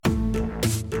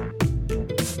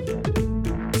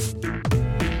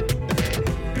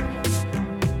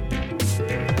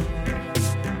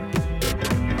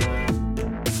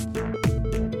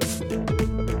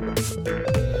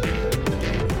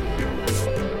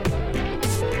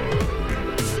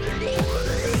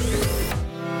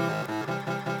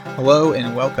Hello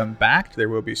and welcome back to There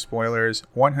Will Be Spoilers,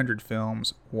 100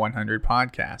 Films, 100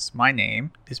 Podcasts. My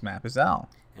name is Matt Bazell.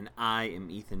 And I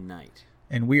am Ethan Knight.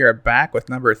 And we are back with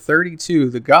number 32,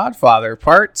 The Godfather,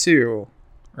 Part 2.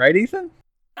 Right, Ethan?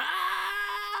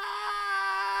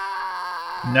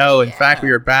 No, in fact,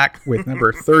 we are back with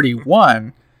number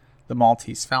 31, The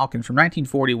Maltese Falcon from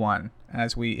 1941.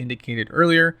 As we indicated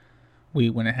earlier, we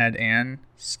went ahead and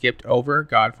skipped over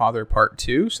Godfather Part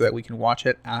 2 so that we can watch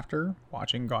it after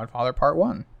watching Godfather Part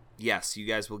 1. Yes, you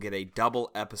guys will get a double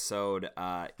episode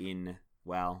in,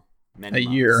 well, many a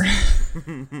months. Year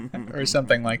or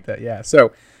something like that. Yeah.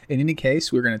 So in any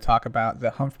case, we're going to talk about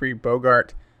the Humphrey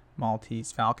Bogart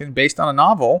Maltese Falcon based on a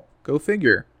novel. Go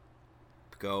figure.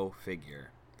 Go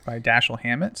figure. By Dashiell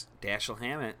Hammett. Dashiell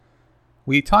Hammett.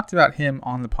 We talked about him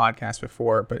on the podcast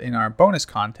before, but in our bonus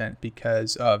content,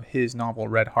 because of his novel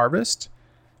Red Harvest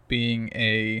being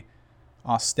a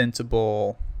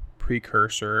ostensible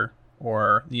precursor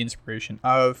or the inspiration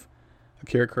of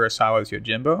Akira Kurosawa's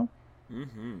Yojimbo.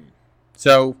 Mm-hmm.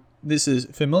 So this is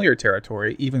familiar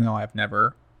territory, even though I've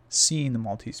never seen the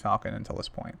Maltese Falcon until this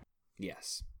point.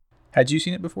 Yes. Had you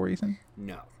seen it before, Ethan?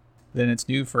 No. Then it's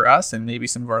new for us and maybe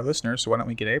some of our listeners, so why don't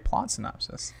we get a plot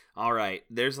synopsis? All right.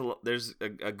 There's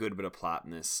a good bit of plot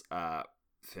in this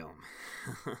film.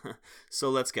 So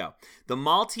let's go. The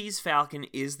Maltese Falcon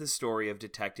is the story of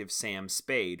Detective Sam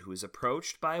Spade, who is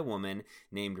approached by a woman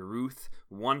named Ruth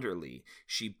Wonderly.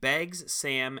 She begs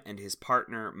Sam and his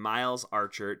partner, Miles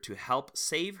Archer, to help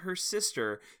save her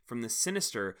sister from the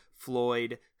sinister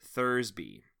Floyd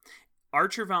Thursby.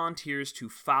 Archer volunteers to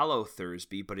follow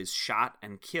Thursby, but is shot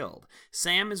and killed.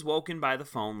 Sam is woken by the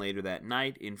phone later that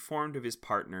night, informed of his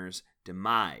partner's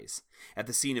demise. At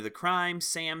the scene of the crime,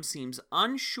 Sam seems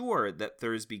unsure that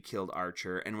Thursby killed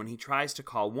Archer, and when he tries to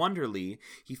call Wonderly,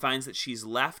 he finds that she's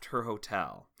left her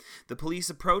hotel. The police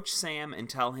approach Sam and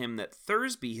tell him that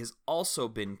Thursby has also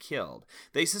been killed.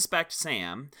 They suspect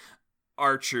Sam.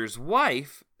 Archer's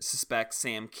wife suspects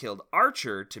Sam killed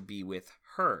Archer to be with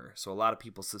her, so a lot of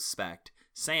people suspect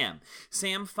Sam.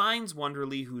 Sam finds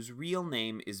Wonderly, whose real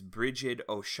name is Bridget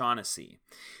O'Shaughnessy.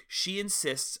 She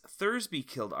insists Thursby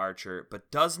killed Archer,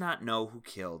 but does not know who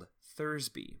killed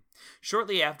Thursby.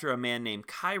 Shortly after, a man named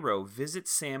Cairo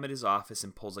visits Sam at his office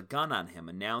and pulls a gun on him,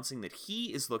 announcing that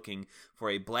he is looking for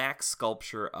a black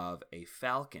sculpture of a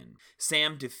falcon.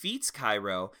 Sam defeats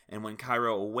Cairo, and when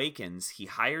Cairo awakens, he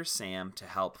hires Sam to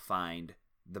help find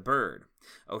the bird.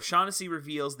 O'Shaughnessy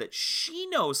reveals that she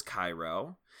knows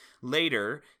Cairo.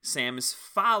 Later, Sam is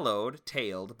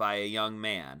tailed by a young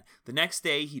man. The next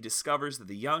day, he discovers that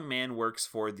the young man works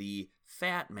for the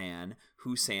Fat Man,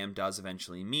 who Sam does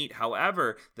eventually meet.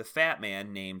 However, the Fat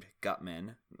Man, named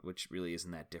Gutman, which really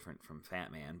isn't that different from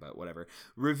Fat Man, but whatever,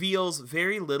 reveals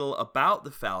very little about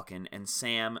the Falcon, and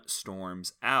Sam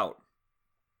storms out.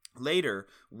 Later,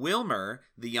 Wilmer,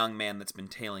 the young man that's been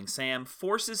tailing Sam,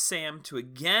 forces Sam to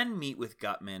again meet with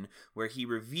Gutman, where he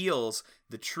reveals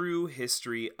the true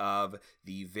history of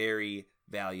the very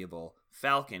valuable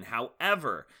Falcon.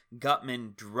 However,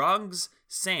 Gutman drugs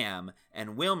Sam,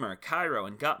 and Wilmer, Cairo,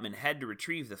 and Gutman head to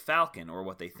retrieve the Falcon, or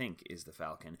what they think is the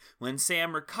Falcon. When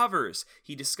Sam recovers,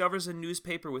 he discovers a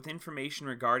newspaper with information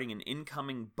regarding an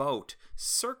incoming boat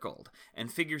circled, and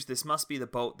figures this must be the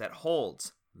boat that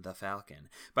holds the Falcon.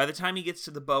 By the time he gets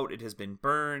to the boat, it has been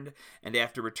burned, and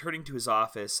after returning to his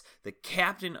office, the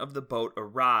captain of the boat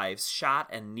arrives, shot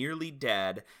and nearly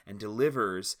dead, and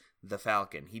delivers the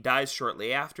Falcon. He dies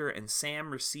shortly after, and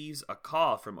Sam receives a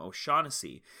call from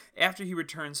O'Shaughnessy. After he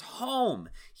returns home,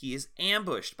 he is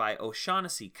ambushed by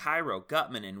O'Shaughnessy, Cairo,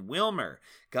 Gutman, and Wilmer.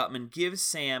 Gutman gives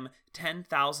Sam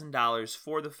 $10,000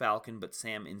 for the Falcon, but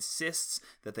Sam insists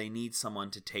that they need someone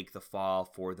to take the fall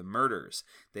for the murders.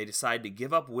 They decide to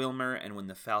give up Wilmer, and when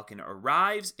the Falcon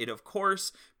arrives, it of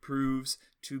course proves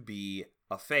to be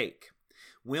a fake.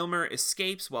 Wilmer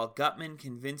escapes while Gutman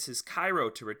convinces Cairo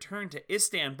to return to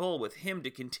Istanbul with him to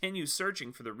continue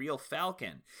searching for the real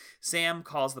Falcon. Sam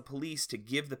calls the police to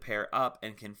give the pair up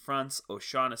and confronts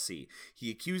O'Shaughnessy.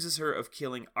 He accuses her of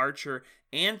killing Archer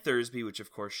and Thursby, which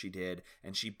of course she did,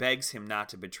 and she begs him not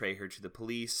to betray her to the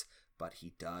police, but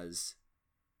he does.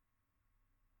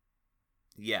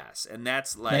 Yes, and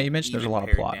that's like... Yeah, you mentioned there's a lot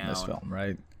of plot in this film,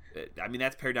 right? I mean,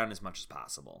 that's pared down as much as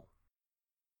possible.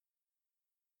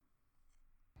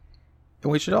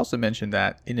 And we should also mention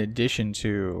that in addition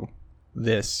to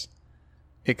this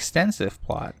extensive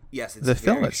plot, yes, the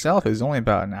film itself is only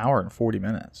about an hour and 40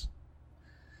 minutes.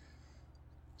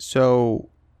 So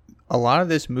a lot of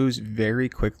this moves very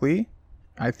quickly.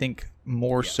 I think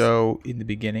more so in the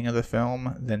beginning of the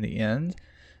film than the end.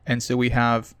 And so we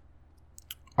have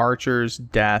Archer's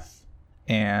death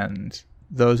and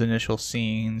those initial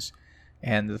scenes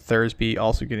and the Thursby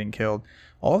also getting killed,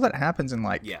 all of that happens in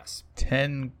like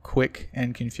 10 quick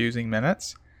and confusing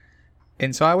minutes.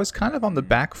 And so I was kind of on the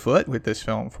back foot with this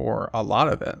film for a lot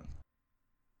of it.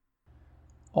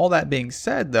 All that being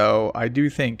said, though, I do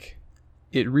think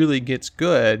it really gets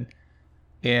good,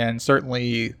 and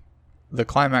certainly the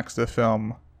climax of the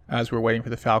film, as we're waiting for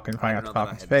the Falcon, finding out the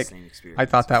Falcon's fake, I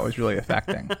thought that was really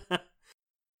affecting.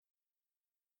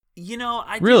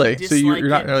 I really? Dislike so you're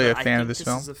not really it, a fan of this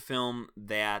film? This is a film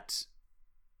that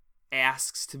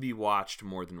asks to be watched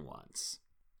more than once.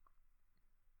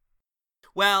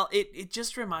 Well, it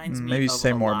just reminds me Maybe of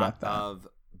say a more lot about that. of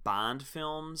Bond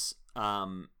films.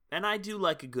 And I do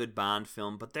like a good Bond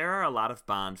film, but there are a lot of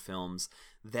Bond films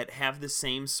that have the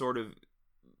same sort of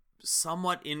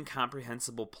somewhat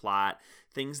incomprehensible plot,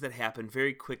 things that happen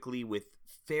very quickly with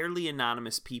fairly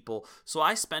anonymous people. So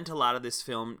I spent a lot of this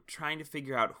film trying to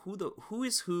figure out who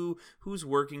is who, who's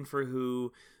working for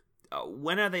who,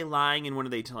 when are they lying and when are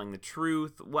they telling the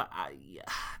truth.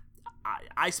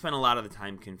 I spent a lot of the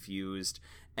time confused,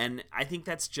 and I think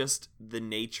that's just the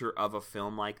nature of a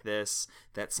film like this,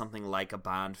 that something like a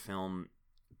Bond film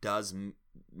does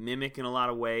mimic in a lot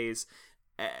of ways.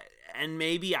 And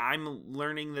maybe I'm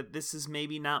learning that this is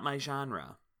maybe not my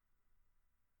genre.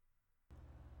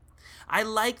 I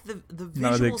like the visual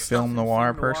not a big stuff film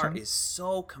noir person. Is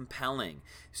so compelling.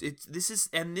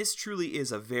 This truly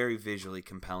is a very visually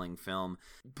compelling film.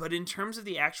 But in terms of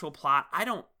the actual plot, I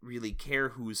don't really care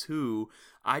who's who.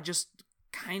 I just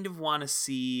kind of want to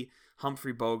see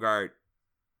Humphrey Bogart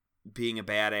being a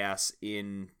badass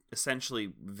in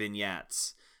essentially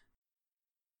vignettes.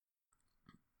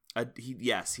 He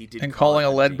did. And calling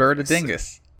a lead bird a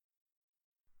dingus.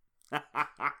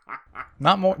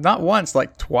 Not once,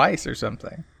 like twice or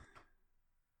something.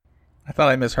 I thought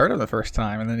I misheard him the first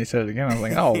time, and then he said it again. I was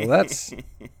like, oh, well, that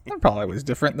probably was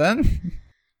different then.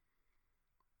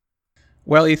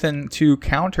 Well, Ethan, to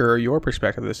counter your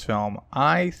perspective of this film,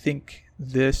 I think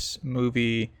this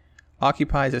movie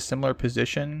occupies a similar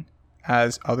position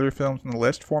as other films on the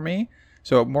list for me.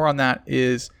 So more on that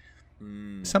is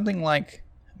something like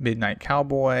Midnight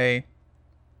Cowboy,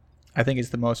 I think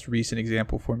is the most recent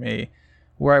example for me,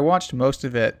 where I watched most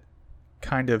of it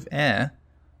kind of and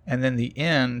then the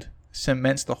end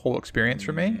cements the whole experience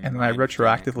for me, and then I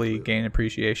retroactively gain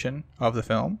appreciation of the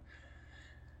film.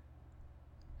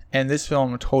 And this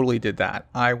film totally did that.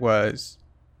 I was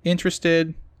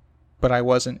interested, but I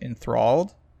wasn't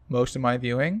enthralled most of my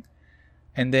viewing.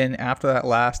 And then after that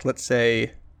last, let's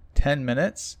say, 10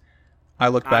 minutes, I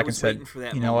looked back and said,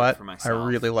 you know what? I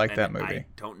really like that movie. I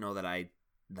don't know that I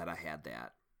had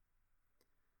that.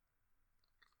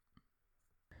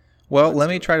 Well, let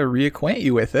me try to reacquaint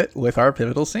you with it with our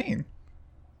pivotal scene.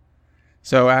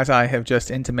 So as I have just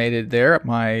intimated there,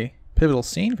 my pivotal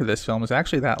scene for this film is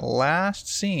actually that last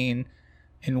scene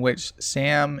in which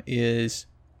Sam is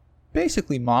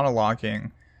basically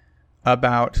monologuing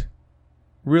about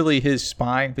really his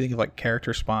spine, think of like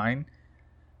character spine,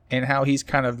 and how he's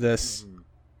kind of this,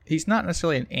 he's not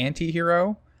necessarily an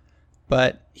anti-hero,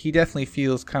 but he definitely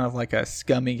feels kind of like a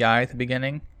scummy guy at the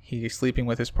beginning. He's sleeping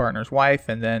with his partner's wife,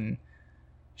 and then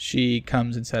she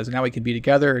comes and says, now we can be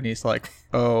together, and he's like,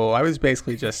 oh, I was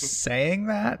basically just saying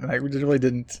that, and I really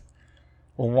didn't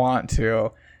want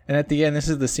to. And at the end, this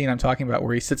is the scene I'm talking about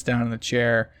where he sits down in the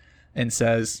chair and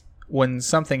says, when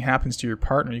something happens to your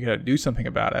partner, you got to do something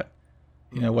about it.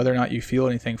 You know, whether or not you feel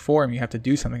anything for him, you have to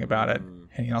do something about it.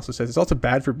 And he also says it's also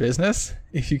bad for business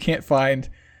if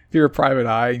you're a private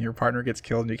eye and your partner gets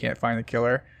killed and you can't find the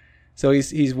killer. So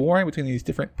he's warring between these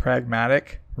different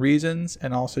pragmatic reasons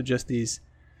and also just these,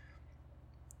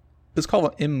 let's call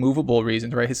them immovable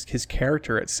reasons, right? His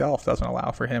character itself doesn't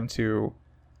allow for him to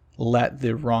let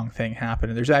the wrong thing happen.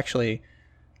 And there's actually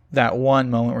that one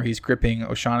moment where he's gripping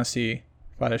O'Shaughnessy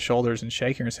by the shoulders and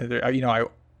shaking her and says, you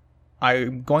know,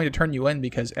 I'm going to turn you in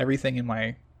because everything in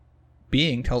my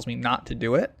being tells me not to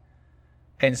do it.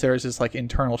 And so there's this like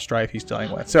internal strife he's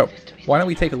dealing with. So why don't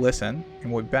we take a listen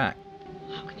and we'll be back.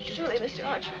 Surely Mr.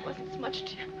 Archer wasn't so much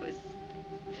to was.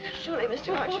 Surely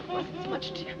Mr. Archer wasn't so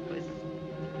much to was.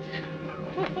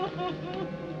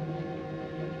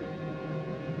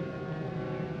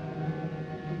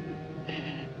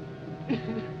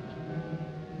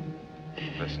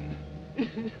 Listen.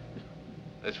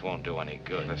 This won't do any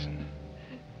good. Listen.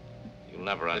 You'll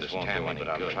never understand me, but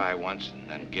I'll try once and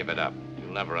then give it up.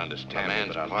 You'll never understand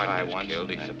me, but I'll try once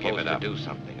and then give it up. Do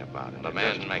something about it. The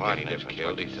man's make any difference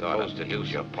killed. He's supposed to do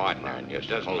your partner, and you're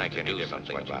supposed to make any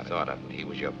difference what you thought of. He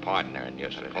was your partner, and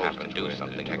you're supposed to do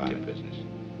something about it. Business.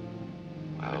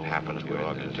 Well, it happens where your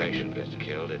organization gets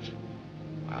killed. It's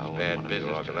Well, bad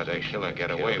business to let a killer get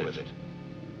away with it.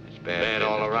 It's bad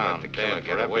all around. Bad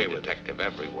for every detective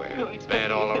everywhere.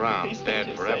 Bad all around.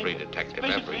 Bad for every detective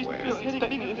everywhere.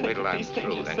 Wait till I'm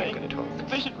through, then you can talk.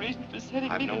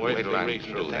 I've no wait till I'm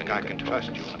through, then I can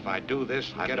trust you. If I do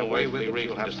this, get away with it,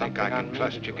 you'll have something I can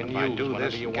trust you. If I do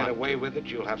this, get away with it,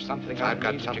 you'll have something I've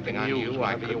got something on you.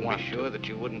 I couldn't be sure that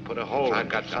you wouldn't put a hole in me. I've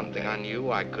got something on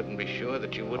you. I couldn't be sure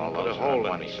that you wouldn't put a hole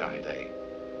in me someday.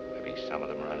 Maybe some of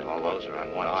them are unimportant. All those are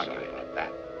on one side. About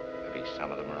that. Maybe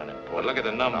some of them are unimportant. But look at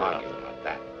the number. About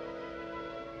that.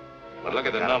 But look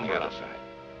at the number.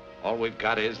 All we've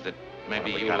got is that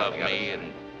maybe you love me,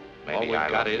 and maybe all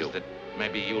we've got is that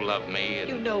maybe you love me, and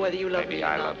you know whether you love me or not.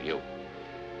 Maybe I love you.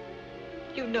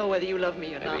 You know whether you love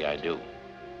me or not. Maybe I do.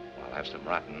 I'll have some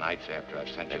rotten nights after I've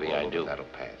sent you over. Maybe I do. That'll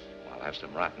pass. I'll have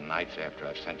some rotten nights after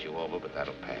I've sent you over, but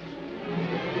that'll pass.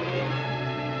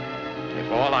 If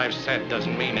all I've said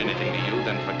doesn't mean anything to you,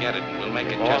 then forget it, and we'll make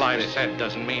it just all I've said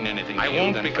doesn't mean anything to you,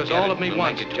 then forget it. I won't, because all of me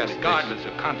wants it, regardless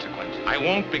of consequences. I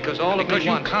won't, because all of me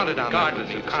wants it,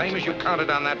 regardless of the same as you counted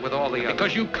on that with all the others.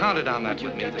 Because you counted on that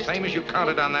with me, the same as you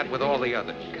counted on that with all the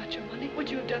others. Got your money? Would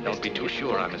you have done this? Don't be too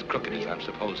sure I'm as crooked as I'm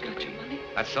supposed to be.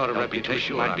 That sort of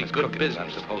reputation might be good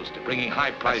business. Supposed to bringing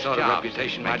high-priced jobs. That sort of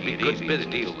reputation might be good business.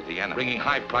 Deal with the enemy. Bringing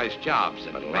high-priced jobs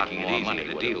and making it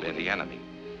easy to deal with the enemy.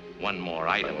 One more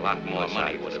item, a lot more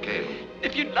money would have scale.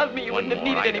 If you'd loved me, you wouldn't have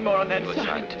needed any more on that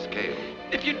side.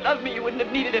 If you'd loved me, you wouldn't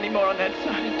have needed any more on that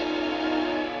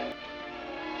side.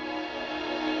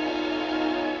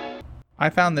 I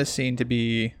found this scene to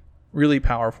be really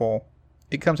powerful.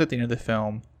 It comes at the end of the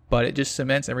film, but it just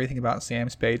cements everything about Sam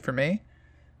Spade for me.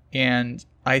 And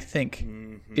I think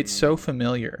it's so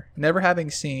familiar. Never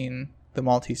having seen The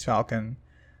Maltese Falcon,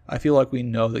 I feel like we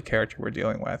know the character we're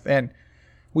dealing with. And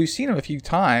we've seen him a few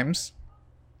times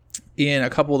in a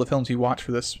couple of the films we watched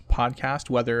for this podcast,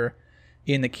 whether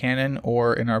in the canon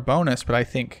or in our bonus. But I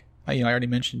think, I already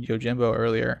mentioned Yojimbo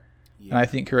earlier. Yeah. And I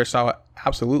think Kurosawa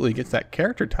absolutely gets that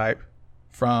character type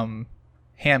from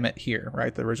Hammett here,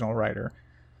 right? The original writer.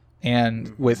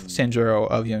 And with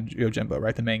Sanjuro of Yojimbo,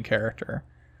 right? The main character.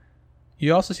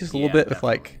 You also see this a little bit with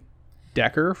like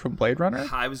Decker from Blade Runner.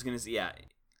 I was going to say,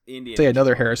 Indiana say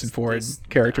another Jones. Harrison Ford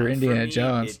character, Indiana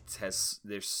Jones.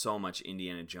 There's so much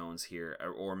Indiana Jones here,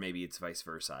 or maybe it's vice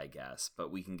versa, I guess.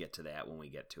 But we can get to that when we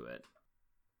get to it.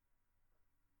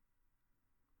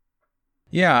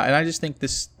 Yeah, and I just think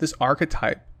this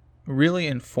archetype really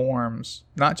informs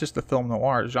not just the film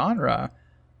noir genre,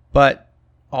 but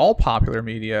all popular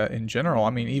media in general. I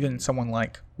mean, even someone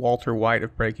like Walter White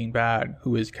of Breaking Bad,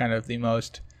 who is kind of the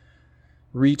most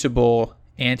reachable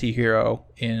anti-hero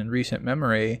in recent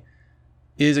memory,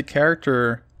 is a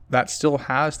character that still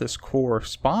has this core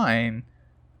spine,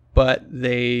 but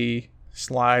they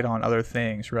slide on other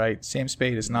things, right? Sam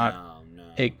Spade is not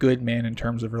a good man in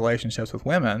terms of relationships with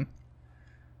women,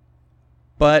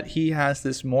 but he has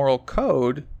this moral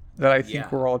code that I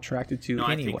think we're all attracted to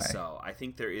anyway. I think so. I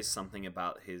think there is something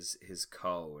about his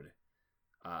code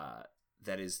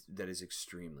that is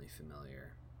extremely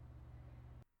familiar.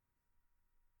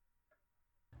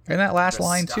 And that last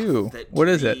line too. What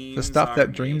is it? The stuff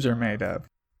that dreams are made of.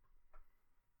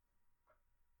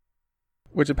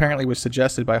 Which apparently was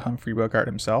suggested by Humphrey Bogart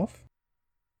himself.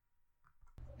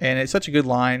 And it's such a good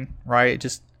line, right? It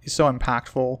just is so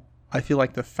impactful. I feel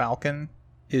like the Falcon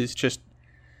is just,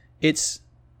 it's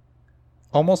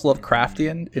almost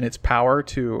Lovecraftian in its power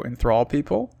to enthrall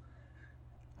people.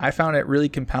 I found it really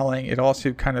compelling. It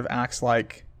also kind of acts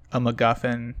like a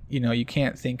MacGuffin. You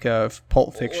can't think of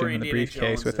Pulp Fiction in the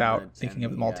briefcase without thinking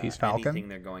of the Maltese Falcon. Anything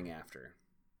they're going after.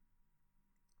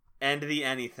 And the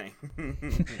anything.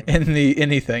 And the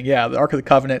anything, yeah. The Ark of the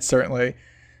Covenant, certainly.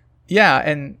 Yeah,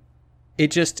 and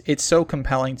it's so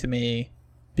compelling to me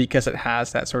because it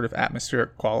has that sort of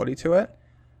atmospheric quality to it.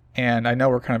 And I know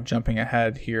we're kind of jumping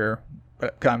ahead here,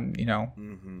 but I'm,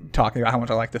 talking about how much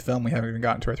I like the film. We haven't even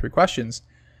gotten to our 3 questions.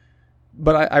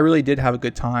 But I really did have a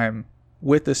good time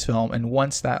with this film, and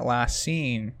once that last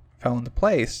scene fell into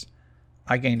place,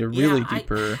 I gained a much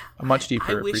deeper appreciation of the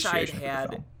film. I wish I'd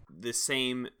had the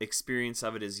same experience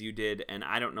of it as you did, and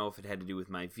I don't know if it had to do with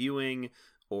my viewing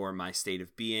or my state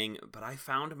of being, but I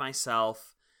found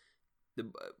myself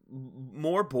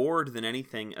more bored than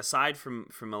anything, aside from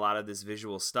a lot of this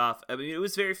visual stuff. I mean, it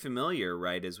was very familiar,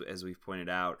 right, as we've pointed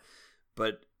out,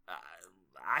 but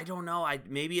I don't know.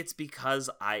 Maybe it's because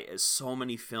so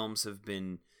many films have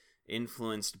been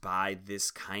influenced by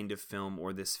this kind of film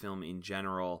or this film in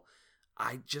general.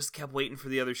 I just kept waiting for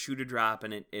the other shoe to drop,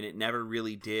 and it never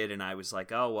really did. And I was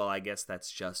like, oh, well, I guess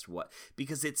that's just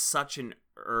because it's such an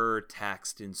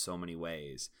text in so many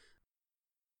ways.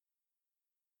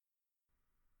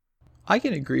 I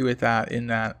can agree with that in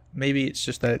that maybe it's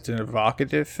just that it's an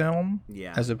evocative film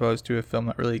Yeah. as opposed to a film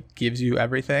that really gives you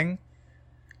everything.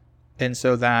 And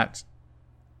so that,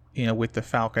 with the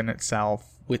Falcon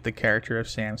itself, with the character of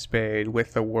Sam Spade,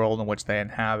 with the world in which they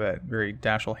inhabit, very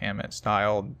Dashiell Hammett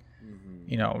styled,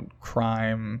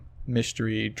 crime,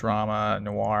 mystery, drama,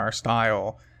 noir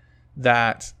style,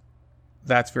 that's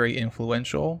very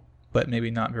influential, but maybe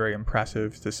not very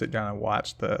impressive to sit down and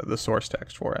watch the source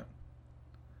text for it.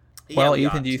 Yeah, Well, we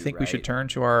Ethan, ought do you to, think we should right? turn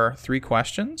to our 3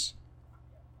 questions?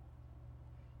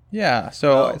 Yeah,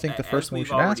 so Well, I think the first as one we we've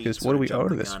should ask already is, what do we sort owe of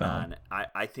to jumped this the film? gun on,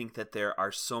 I think that there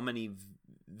are so many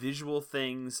visual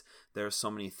things, there are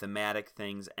so many thematic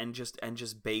things, and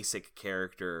just basic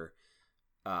character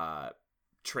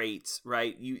traits,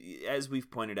 right? As we've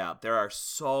pointed out, there are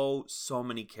so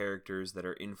many characters that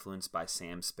are influenced by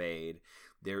Sam Spade.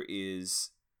 There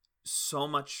is so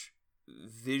much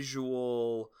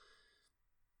visual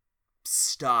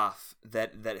stuff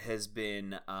that has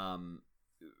been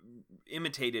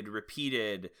imitated,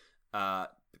 repeated,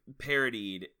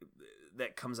 parodied,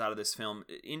 that comes out of this film.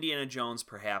 Indiana Jones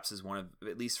perhaps is one of,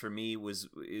 at least for me,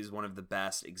 is one of the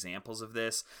best examples of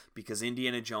this, because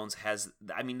Indiana Jones has,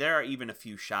 I mean, there are even a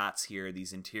few shots here,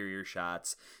 these interior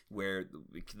shots where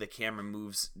the camera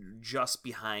moves just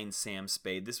behind Sam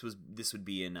Spade. This would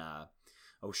be in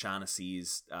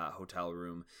O'Shaughnessy's hotel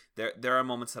room. There are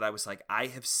moments that I was like, I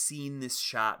have seen this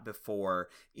shot before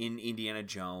in Indiana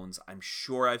Jones. I'm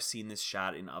sure I've seen this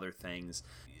shot in other things.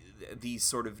 These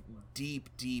sort of deep,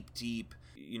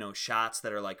 shots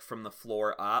that are like from the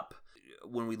floor up.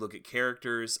 When we look at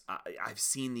characters, I've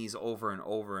seen these over and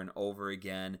over and over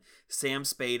again. Sam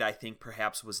Spade, I think,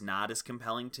 perhaps was not as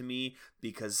compelling to me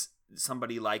because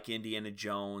somebody like Indiana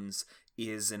Jones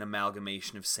is an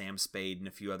amalgamation of Sam Spade and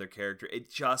a few other characters.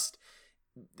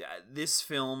 This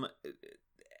film,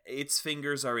 its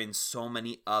fingers are in so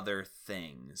many other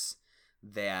things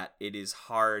that it is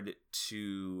hard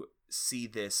to see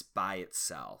this by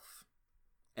itself.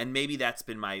 And maybe that's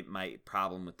been my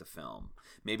problem with the film.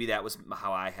 Maybe that was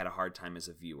how I had a hard time as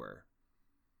a viewer.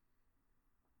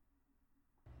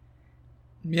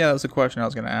 Yeah, that was a question I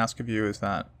was going to ask of you, is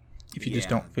that if you just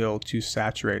don't feel too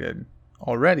saturated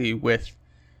already with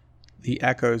the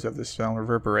echoes of this film,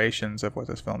 reverberations of what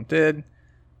this film did,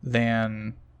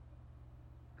 then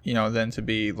to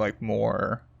be like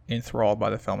more enthralled by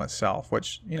the film itself,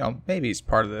 which, maybe is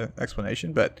part of the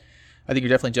explanation, but I think you're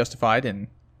definitely justified in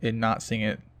not seeing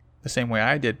it the same way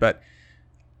I did. But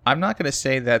I'm not going to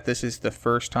say that this is the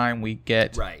first time we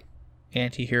get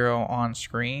anti-hero on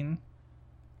screen.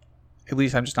 At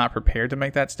least I'm just not prepared to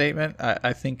make that statement.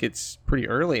 I think it's pretty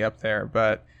early up there,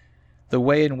 but the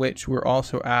way in which we're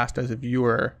also asked as a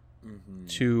viewer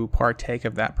to partake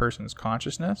of that person's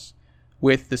consciousness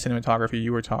with the cinematography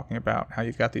you were talking about, how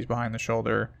you've got these behind the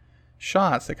shoulder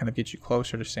shots that kind of get you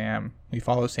closer to Sam. We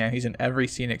follow Sam. He's in every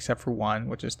scene except for one,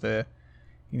 which is the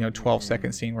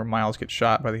 12-second scene where Miles gets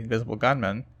shot by the invisible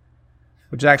gunman,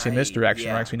 which is actually a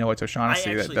misdirection, right? Because we know it's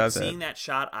O'Shaughnessy that does it. Seeing that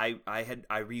shot,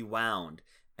 I rewound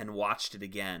and watched it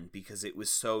again because it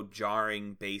was so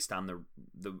jarring based on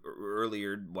the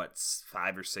earlier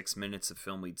 5 or 6 minutes of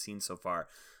film we'd seen so far.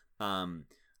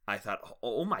 I thought,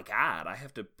 oh my God, I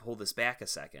have to pull this back a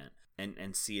second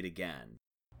and see it again.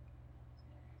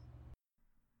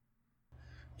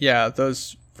 Yeah,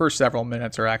 those first several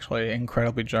minutes are actually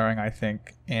incredibly jarring, I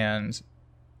think, and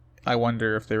I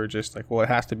wonder if they were just like, well, it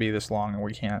has to be this long and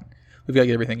we've got to get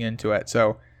everything into it.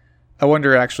 So I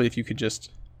wonder actually if you could just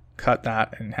cut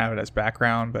that and have it as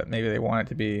background, but maybe they want it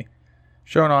to be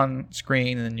shown on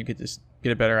screen and then you could just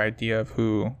get a better idea of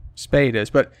who Spade is.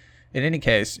 But in any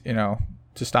case,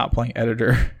 to stop playing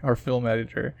editor or film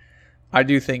editor, I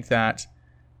do think that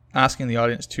asking the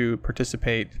audience to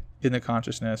participate in the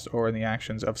consciousness or in the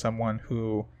actions of someone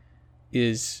who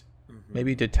is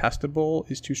maybe detestable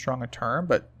is too strong a term,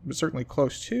 but certainly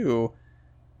close to,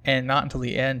 and not until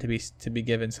the end to be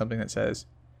given something that says,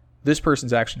 this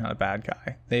person's actually not a bad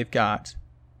guy. They've got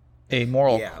a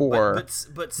moral core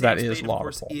but that Sam is Spade, laudable.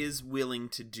 of course, is willing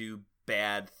to do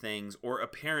bad things or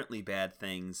apparently bad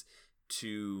things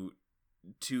to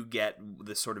get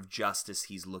the sort of justice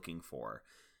he's looking for,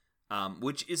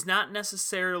 which is not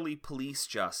necessarily police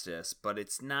justice, but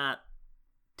it's not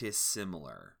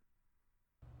dissimilar.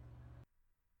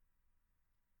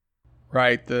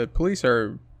 Right. The police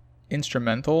are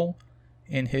instrumental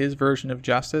in his version of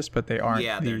justice, but they aren't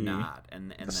they're not.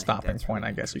 And the stopping point,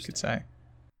 really, I guess you could say.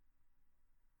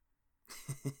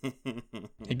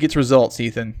 It gets results,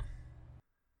 Ethan.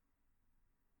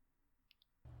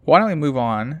 Why don't we move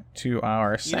on to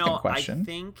our second question? I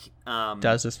think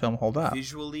does this film hold up?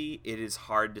 Visually, it is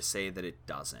hard to say that it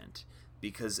doesn't,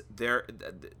 because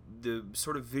the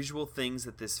sort of visual things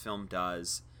that this film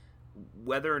does,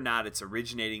 whether or not it's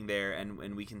originating there,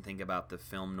 and we can think about the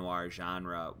film noir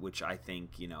genre, which I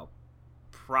think,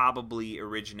 probably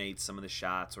originates some of the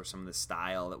shots or some of the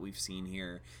style that we've seen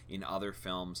here in other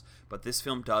films, but this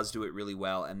film does do it really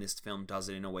well, and this film does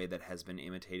it in a way that has been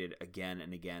imitated again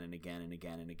and again and again and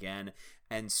again and again.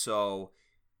 And so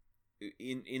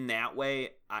in that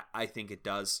way, I think it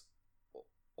does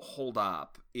hold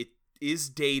up. It is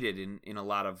dated in a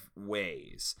lot of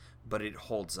ways, but it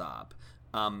holds up.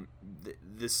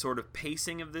 This sort of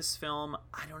pacing of this film,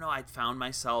 I don't know, I found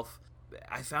myself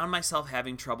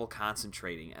having trouble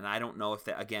concentrating, and I don't know if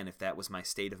that was my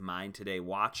state of mind today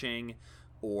watching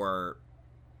or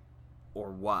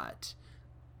what.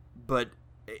 But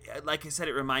like I said,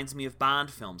 it reminds me of Bond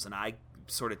films, and I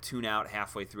sort of tune out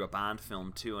halfway through a Bond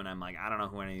film too, and I'm like, I don't know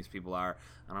who any of these people are.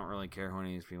 I don't really care who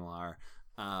any of these people are.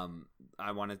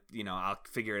 I want to, I'll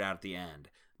figure it out at the end.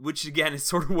 Which, again, is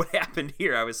sort of what happened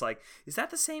here. I was like, is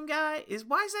that the same guy?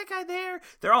 Why is that guy there?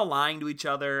 They're all lying to each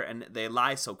other, and they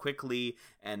lie so quickly.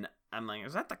 And I'm like,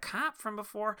 is that the cop from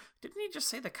before? Didn't he just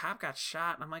say the cop got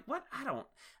shot? And I'm like, what? I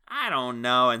don't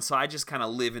know. And so I just kind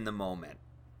of live in the moment.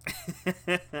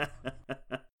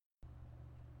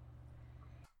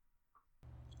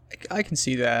 I can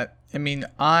see that. I mean,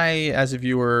 I, as a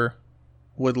viewer,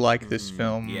 would like this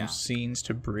film's scenes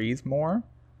to breathe more.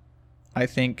 I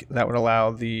think that would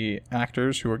allow the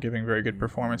actors who are giving very good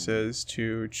performances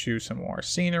to choose some more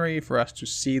scenery for us to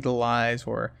see the lies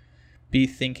or be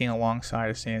thinking alongside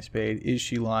of Sam Spade. Is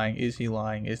she lying? Is he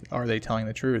lying? Are they telling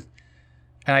the truth?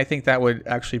 And I think that would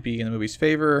actually be in the movie's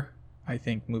favor. I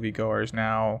think moviegoers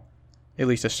now, at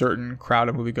least a certain crowd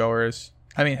of moviegoers,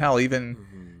 I mean, hell,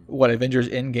 even Avengers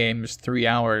Endgame is 3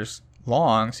 hours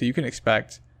long, so you can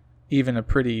expect even a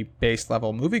pretty base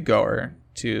level moviegoer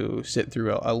to sit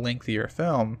through a lengthier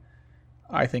film.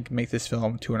 I think make this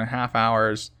film 2.5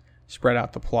 hours, spread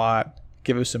out the plot,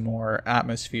 give us some more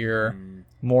atmosphere,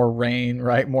 more rain,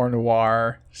 right? More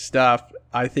noir stuff.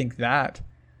 I think that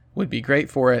would be great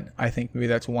for it. I think maybe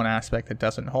that's one aspect that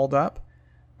doesn't hold up,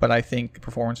 but I think the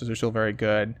performances are still very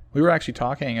good. We were actually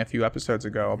talking a few episodes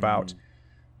ago about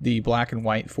the black and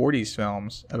white 40s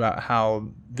films, about how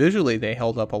visually they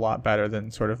held up a lot better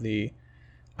than sort of the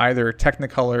either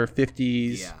Technicolor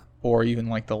 50s or even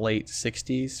like the late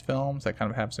 60s films that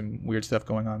kind of have some weird stuff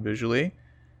going on visually.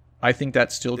 I think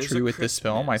that's still true with this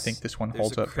film. I think this one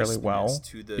holds up fairly well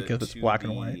because it's black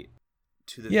and white.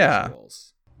 To the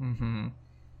visuals.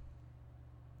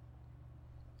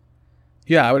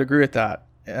 Yeah, I would agree with that.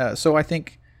 So I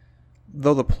think,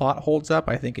 though the plot holds up,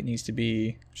 I think it needs to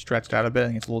be stretched out a bit. I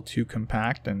think it's a little too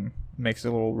compact and makes it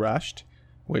a little rushed,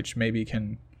 which maybe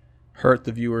can hurt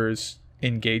the viewer's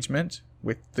engagement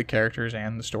with the characters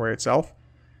and the story itself.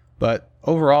 But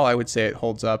overall, I would say it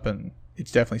holds up, and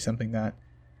it's definitely something that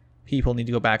people need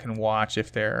to go back and watch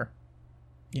if they're,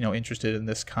 interested in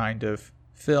this kind of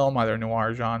film, either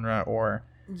noir genre or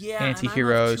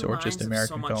anti-heroes or just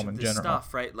American film in general.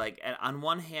 Stuff, right? Like, on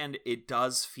one hand, it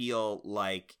does feel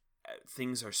like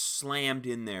things are slammed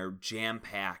in there,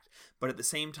 jam-packed, but at the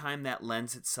same time, that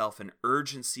lends itself an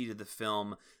urgency to the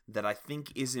film that I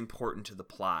think is important to the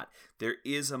plot. There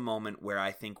is a moment where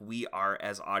I think we are,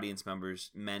 as audience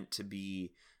members, meant to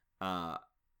be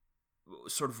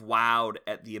sort of wowed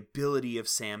at the ability of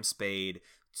Sam Spade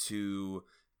to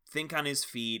think on his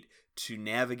feet, to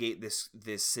navigate this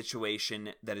situation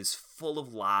that is full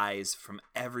of lies from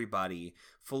everybody,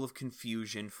 full of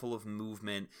confusion, full of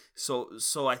movement. So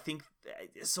I think,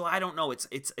 so I don't know.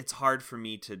 It's hard for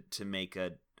me to make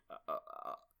a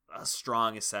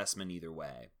strong assessment either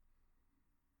way.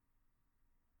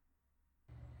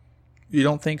 You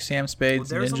don't think Sam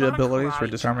Spade's ninja abilities for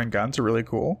disarming guns are really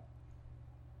cool?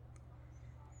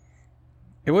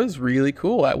 It was really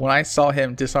cool. When I saw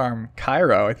him disarm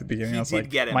Cairo at the beginning, I was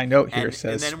like, my note here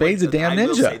says, Spade's a damn ninja. I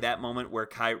will say that moment where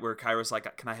Cairo's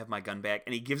like, can I have my gun back?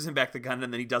 And he gives him back the gun,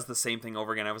 and then he does the same thing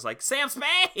over again. I was like, Sam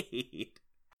Spade!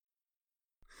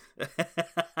 I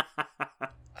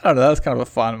don't know. That was kind of a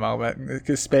fun moment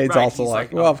because Spade's also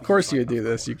like, well, of course you would do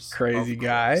this, you crazy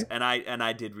guy. And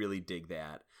I did really dig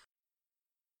that.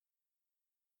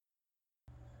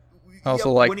 I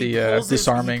also like the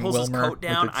disarming Wilmer with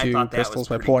the two pistols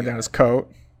by pulling down his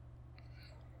coat.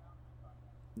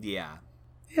 Yeah.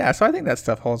 Yeah, so I think that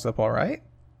stuff holds up all right.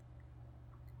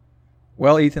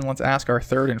 Well, Ethan, let's ask our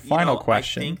third and final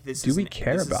question. Do we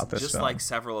care about this film? Just like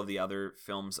several of the other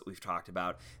films that we've talked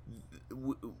about,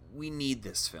 we need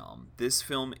this film. This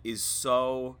film is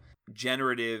so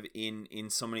generative in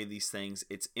so many of these things.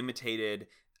 It's imitated,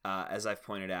 as I've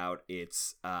pointed out.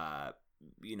 It's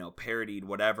parodied,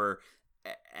 whatever.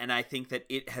 And I think that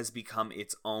it has become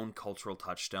its own cultural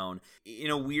touchstone. In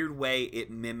a weird way,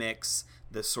 it mimics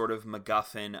the sort of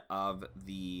MacGuffin of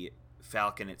the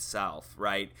Falcon itself,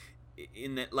 right?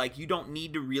 In that, like, you don't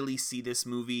need to really see this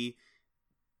movie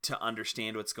to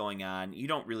understand what's going on. You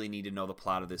don't really need to know the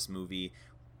plot of this movie.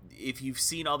 If you've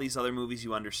seen all these other movies,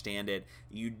 you understand it.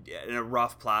 In a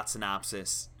rough plot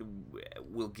synopsis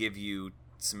will give you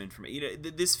some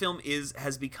information. This film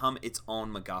has become its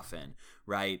own MacGuffin,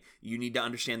 right? You need to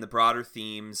understand the broader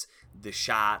themes, the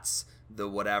shots, the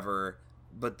whatever,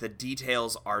 but the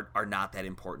details are not that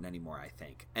important anymore, I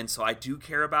think. And so I do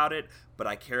care about it, but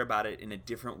I care about it in a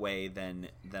different way than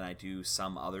I do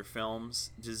some other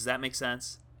films. Does that make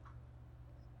sense?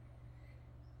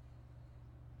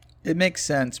 It makes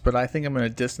sense, but I think I'm going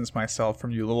to distance myself from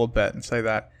you a little bit and say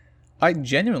that I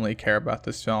genuinely care about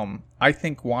this film. I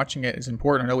think watching it is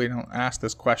important. I know we don't ask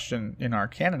this question in our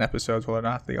canon episodes whether or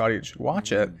not the audience should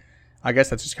watch it. I guess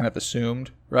that's just kind of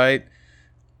assumed, right?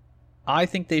 I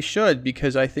think they should,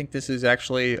 because I think this is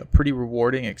actually a pretty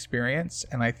rewarding experience,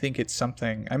 and I think it's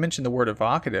something... I mentioned the word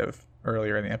evocative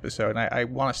earlier in the episode, and I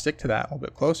want to stick to that a little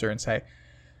bit closer and say,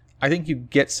 I think you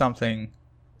get something,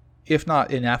 if not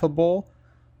ineffable,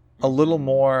 a little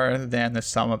more than the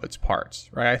sum of its parts,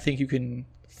 right? I think you can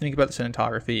think about the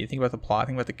cinematography, think about the plot,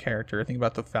 think about the character, think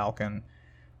about the Falcon,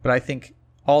 but I think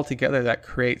altogether that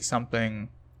creates something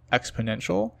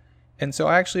exponential. And so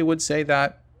I actually would say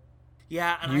that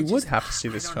you would have to see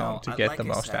this film to get the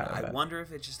most out of it. I wonder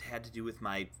if it just had to do with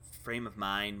my frame of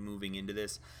mind moving into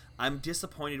this. I'm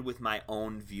disappointed with my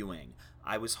own viewing.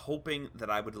 I was hoping that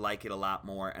I would like it a lot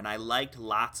more, and I liked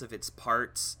lots of its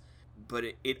parts, but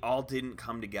it all didn't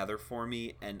come together for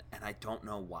me, and I don't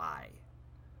know why.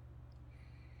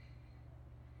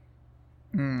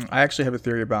 I actually have a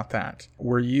theory about that.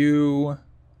 Were you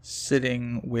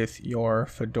sitting with your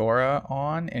fedora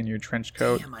on and your trench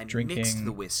coat, drinking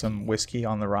some whiskey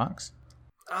on the rocks?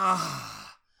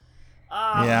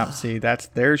 Yeah, see,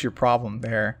 there's your problem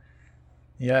there.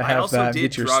 Yeah, have that.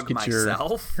 Get your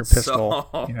pistol.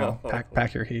 So...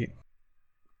 pack your heat.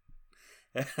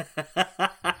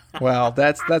 Well,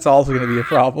 that's also going to be a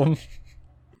problem.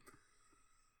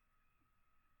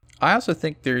 I also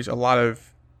think there's a lot of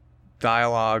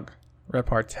dialogue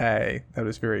repartee that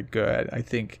was very good. I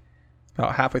think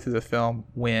about halfway through the film,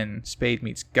 when Spade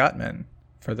meets Gutman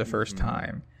for the first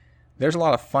time, there's a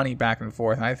lot of funny back and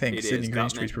forth, and I think Sidney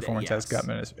Greenstreet's performance as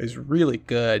Gutman is really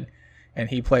good, and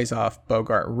he plays off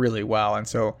Bogart really well, and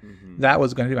so that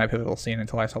was going to be my pivotal scene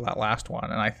until I saw that last one,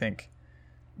 and I think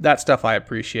that stuff I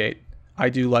appreciate. I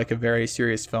do like a very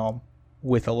serious film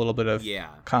with a little bit of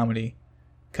comedy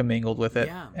commingled with it,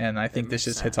 and I think this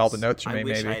just hits all the notes for me. I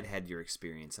wish maybe I had your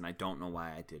experience, and I don't know why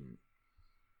I didn't.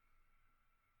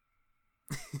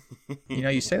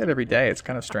 You say that every day. It's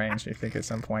kind of strange. You think at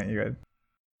some point you could.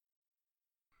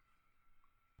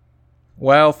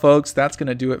 Well, folks, that's going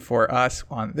to do it for us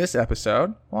on this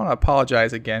episode. I want to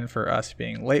apologize again for us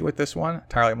being late with this one.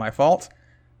 Entirely my fault.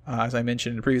 As I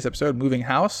mentioned in the previous episode, moving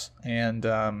house and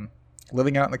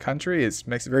living out in the country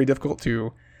makes it very difficult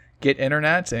to get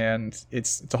internet, and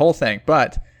it's a whole thing.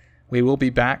 But we will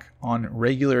be back on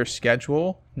regular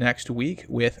schedule next week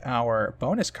with our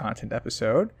bonus content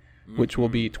episode, which will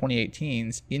be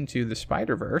 2018's Into the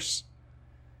Spider-Verse.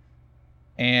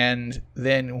 And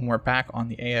then when we're back on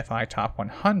the AFI Top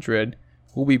 100,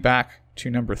 we'll be back to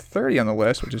number 30 on the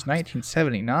list, which is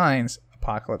 1979's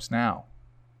Apocalypse Now,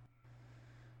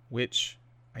 which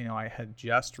I had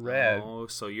just read. Oh,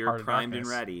 so you're primed and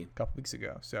ready. A couple weeks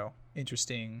ago. So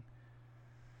interesting.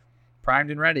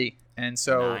 Primed and ready. And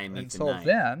so until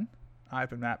then, I've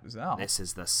been Matt Bazell. This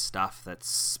is the stuff that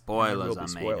spoilers are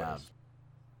made of.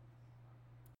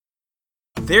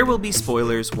 There Will Be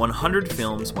Spoilers, 100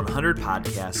 Films, 100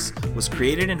 Podcasts was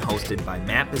created and hosted by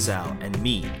Matt Bazell and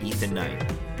me, Ethan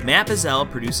Knight. Matt Bazell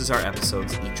produces our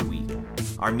episodes each week.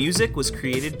 Our music was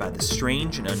created by the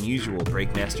strange and unusual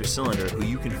Breakmaster Cylinder, who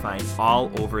you can find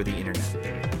all over the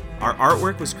internet. Our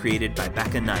artwork was created by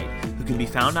Becca Knight, who can be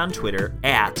found on Twitter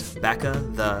at Becca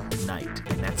the Knight,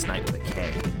 and that's Knight with a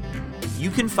K.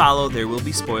 You can follow There Will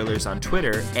Be Spoilers on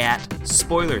Twitter at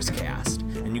SpoilersCast,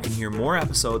 and you can hear more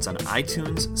episodes on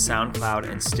iTunes, SoundCloud,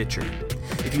 and Stitcher.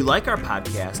 If you like our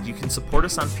podcast, you can support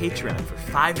us on Patreon for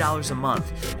 $5 a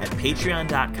month at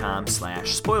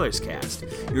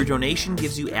patreon.com/spoilerscast. Your donation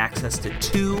gives you access to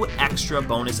 2 extra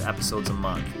bonus episodes a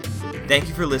month. Thank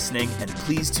you for listening, and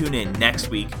please tune in next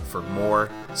week for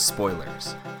more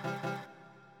spoilers.